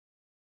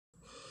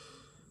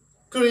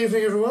Good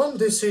evening everyone,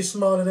 this is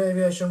Marlin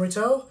Aviation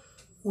Retail.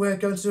 We're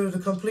going to do the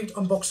complete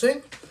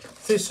unboxing.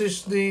 This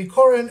is the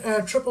Korean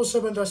Air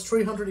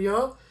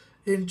 777-300ER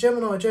in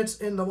Gemini Jets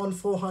in the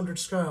 1/400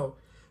 scale.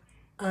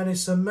 And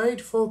it's a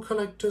made for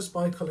collectors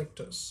by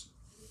collectors.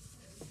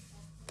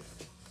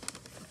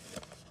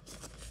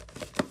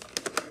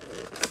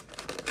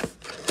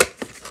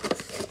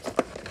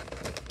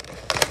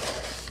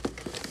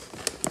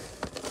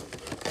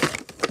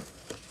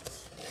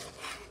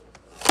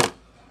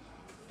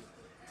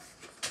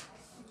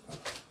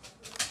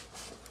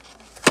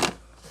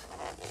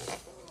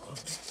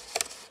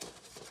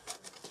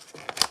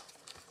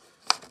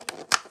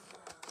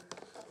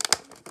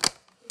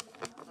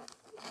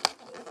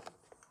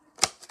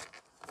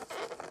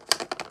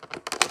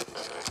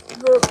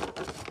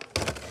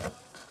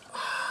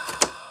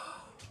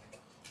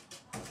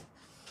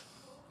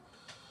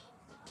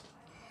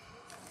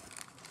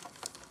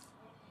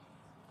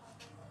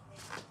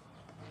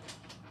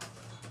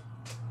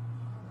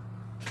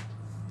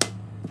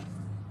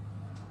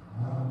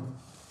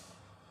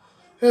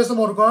 Here's the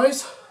model,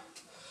 guys.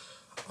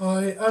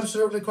 I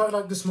absolutely quite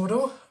like this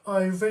model.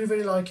 I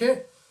really like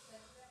it.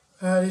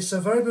 And it's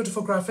a very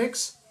beautiful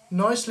graphics,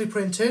 nicely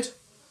printed.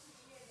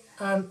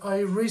 And I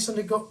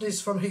recently got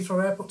this from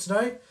Heathrow Airport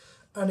today,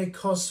 and it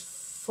costs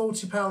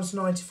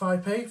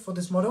 £40.95 for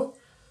this model.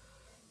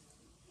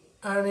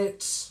 And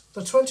it's the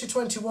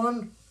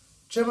 2021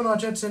 Gemini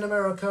Jets in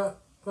America,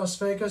 Las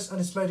Vegas, and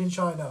it's made in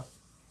China.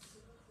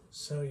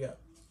 So yeah.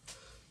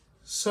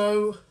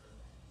 So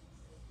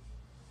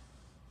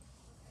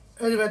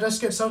anyway, let's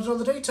get started on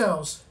the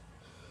details.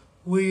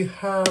 We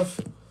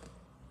have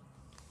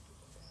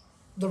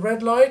the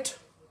red light,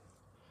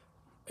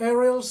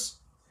 aerials,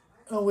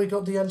 and we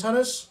got the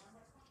antennas.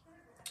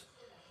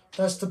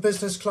 That's the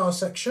business class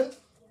section.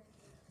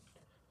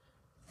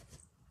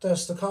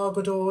 There's the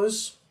cargo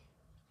doors,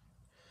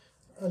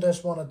 and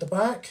there's one at the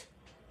back.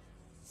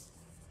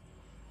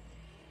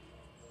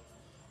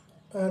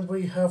 And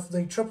we have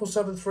the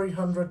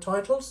 777-300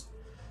 titles,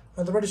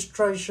 and the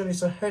registration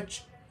is a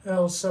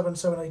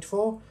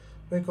HL7784.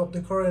 We've got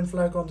the Korean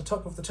flag on the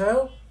top of the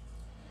tail,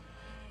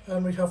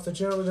 and we have the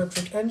General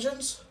Electric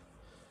engines,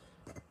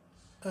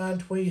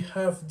 and we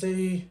have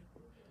the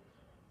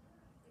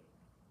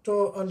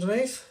door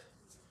underneath,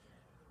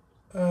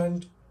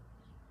 and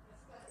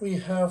we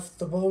have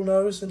the ball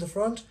nose in the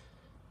front,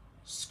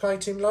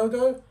 SkyTeam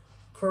logo,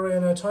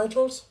 Korean Air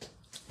titles,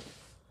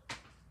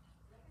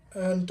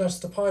 and that's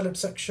the pilot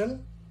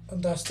section,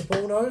 and that's the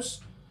ball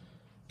nose.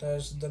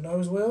 There's the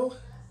nose wheel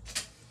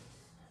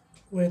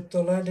with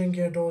the landing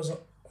gear doors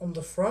on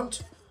the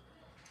front,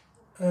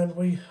 and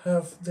we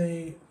have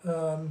the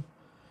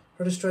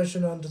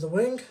registration under the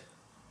wing,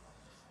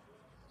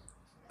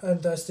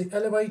 and there's the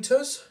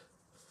elevators,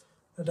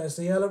 and there's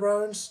the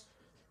ailerons,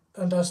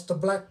 and that's the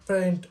black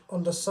paint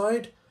on the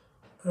side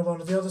and on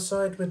the other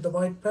side with the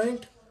white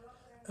paint.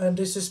 And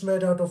this is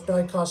made out of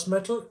die cast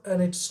metal,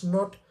 and it's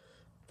not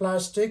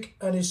plastic,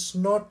 and it's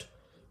not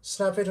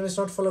snappy, and it's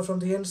not hollow from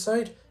the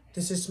inside.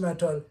 This is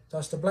metal.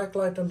 That's the black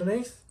light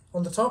underneath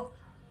on the top,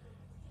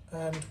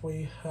 and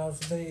we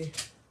have the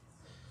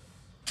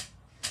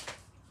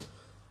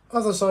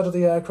other side of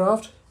the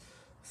aircraft.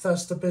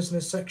 That's the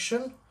business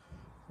section.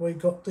 We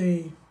got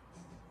the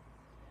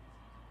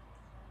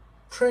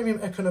premium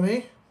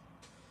economy,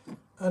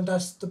 and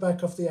that's the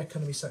back of the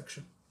economy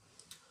section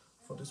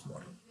for this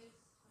model.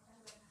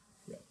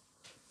 Yeah.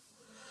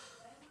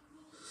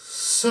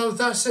 So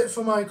that's it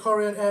for my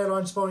Korean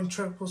Airlines Boeing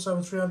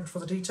 777-300 for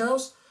the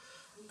details.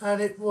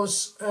 And it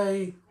was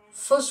a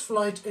first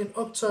flight in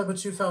October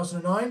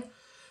 2009,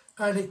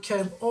 and it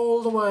came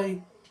all the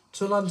way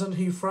to London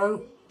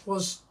Heathrow.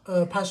 Was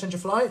a passenger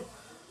flight,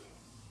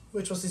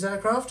 which was this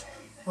aircraft.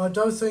 I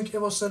don't think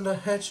it was in the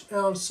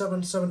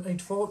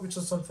HL7784, which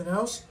is something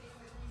else,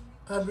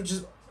 and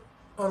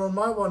on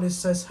my one it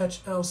says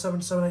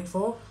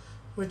HL7784,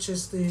 which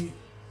is the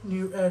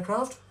new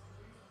aircraft,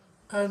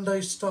 and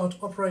they start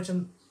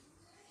operating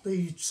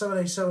the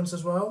 787s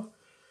as well.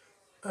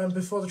 And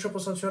before the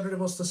 777-300 it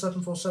was the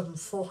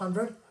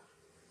 747-400.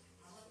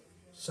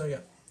 So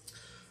yeah.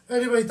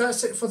 Anyway,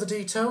 that's it for the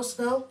details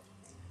now,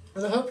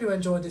 and I hope you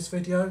enjoyed this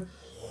video,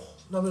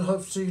 and I will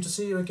hope to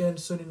see you again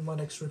soon in my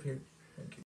next review. Thank you.